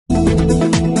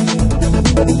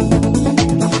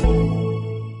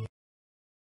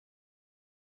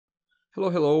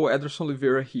Hello, Ederson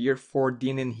Oliveira here for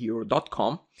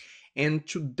DNNHero.com, and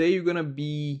today we're gonna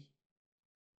be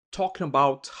talking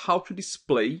about how to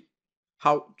display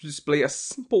a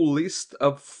simple list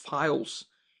of files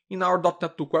in our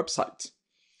 .NETNuke website.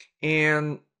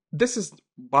 And this is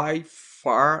by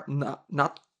far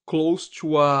not close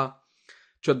to a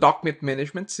document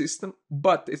management system,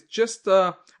 but it's just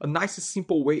a nice and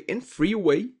simple way and free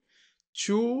way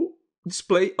to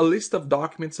display a list of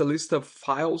documents, a list of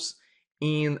files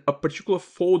in a particular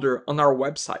folder on our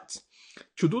website.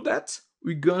 To do that,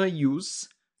 we're gonna use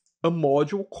a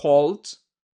module called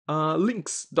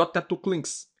Links, DotNetNuke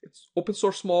Links. It's open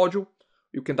source module.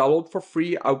 You can download for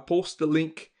free. I'll post the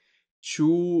link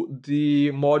to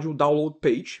the module download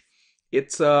page.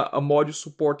 It's a module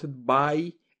supported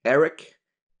by Eric,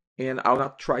 and I'll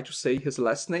not try to say his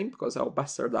last name because I'll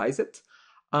bastardize it.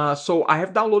 So I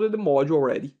have downloaded the module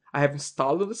already. I have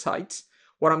installed on the site.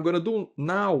 What I'm going to do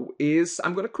now is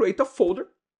I'm going to create a folder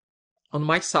on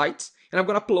my site, and I'm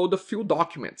going to upload a few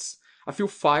documents, a few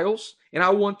files, and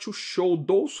I want to show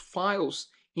those files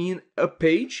in a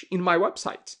page in my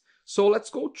website. So let's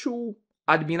go to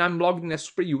admin. I'm logged in as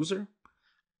super user.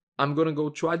 I'm going to go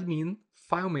to admin,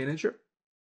 file manager.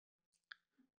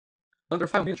 Under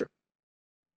file manager.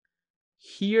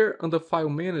 Here under file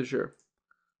manager,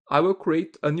 I will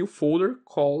create a new folder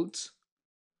called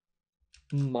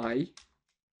My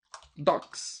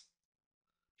Docs.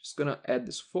 Just gonna add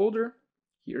this folder.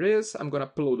 Here it is. I'm gonna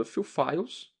upload a few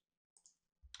files.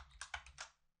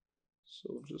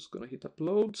 So I'm just gonna hit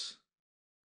upload.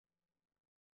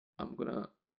 I'm gonna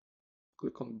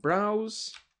click on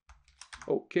browse.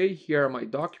 Okay, here are my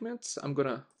documents. I'm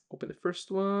gonna open the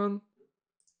first one,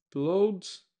 upload,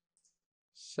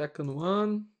 second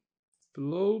one,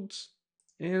 upload,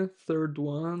 and third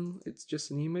one, it's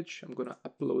just an image. I'm gonna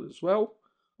upload as well.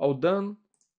 All done.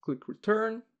 Click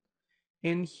return.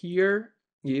 And here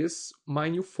is my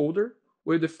new folder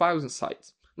with the files inside.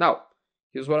 Now,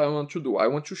 here's what I want to do. I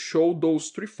want to show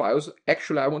those 3 files.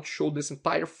 Actually, I want to show this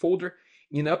entire folder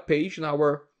in a page in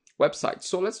our website.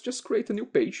 So let's just create a new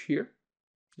page here.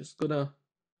 Just gonna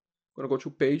go to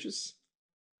pages,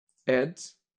 add.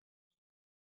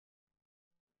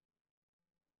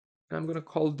 And I'm gonna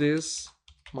call this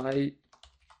my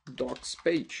docs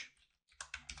page.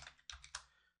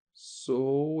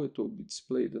 So it will be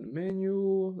displayed in the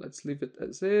menu. Let's leave it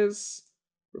as is.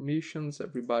 Permissions,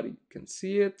 everybody can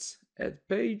see it. Add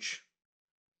page.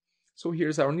 So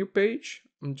here's our new page.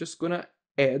 I'm just gonna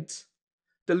add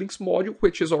the links module,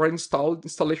 which is already installed.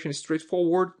 Installation is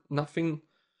straightforward. Nothing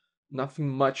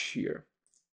much here.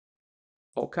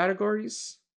 All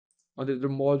categories. Under the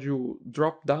module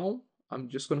drop down, I'm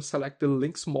just gonna select the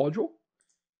links module.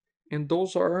 And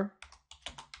those are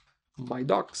my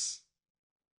docs.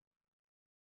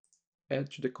 Add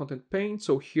to the content pane.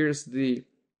 So here's the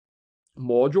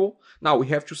module. Now we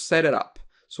have to set it up.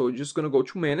 So we're just going to go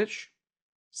to manage,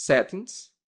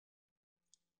 settings,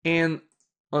 and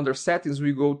under settings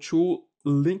we go to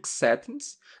link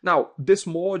settings. Now this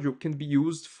module can be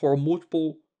used for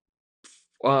multiple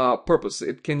purposes.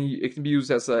 It can be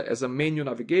used as a menu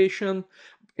navigation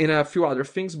and a few other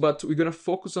things, but we're going to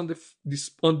focus on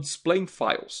on displaying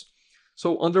files.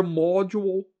 So under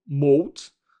module mode,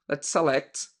 let's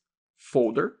select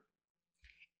folder,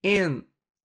 and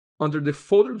under the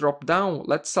folder drop down,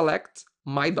 let's select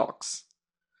my docs.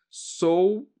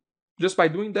 So just by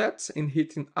doing that and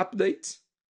hitting update,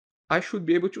 I should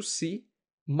be able to see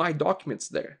my documents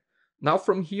there. Now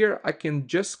from here, I can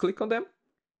just click on them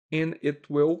and it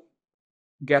will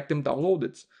get them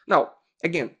downloaded. Now,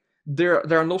 again, there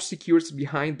are no securities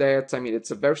behind that. I mean, it's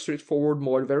a very straightforward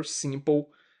mode, very simple.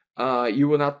 You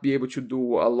will not be able to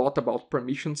do a lot about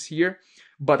permissions here,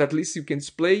 but at least you can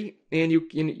display, and you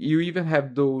even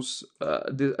have those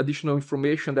the additional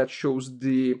information that shows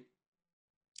the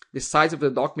size of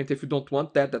the document. If you don't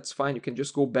want that, that's fine. You can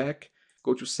just go back,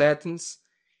 go to settings,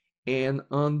 and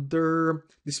under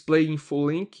display info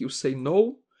link, you say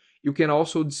no. You can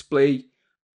also display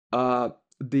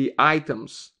the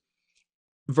items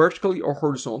vertically or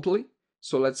horizontally.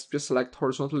 So let's just select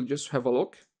horizontally just to have a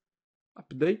look.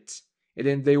 Update, and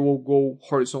then they will go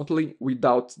horizontally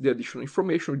without the additional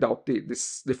information, without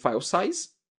the file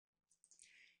size.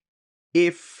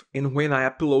 If and when I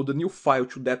upload a new file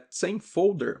to that same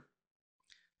folder,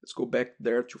 let's go back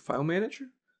there to file manager.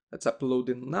 Let's upload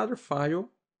another file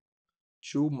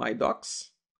to my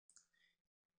docs.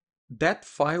 That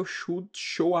file should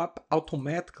show up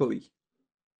automatically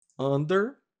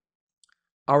under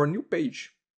our new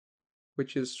page,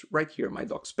 which is right here, my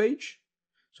docs page.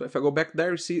 So if I go back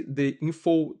there, you see the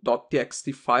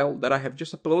info.txt file that I have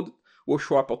just uploaded will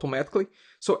show up automatically.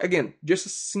 So again, just a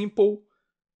simple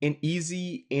and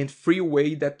easy and free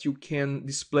way that you can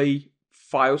display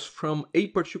files from a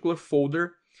particular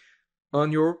folder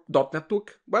on your .NETNuke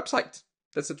website.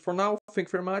 That's it for now. Thank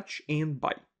you very much and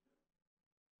bye.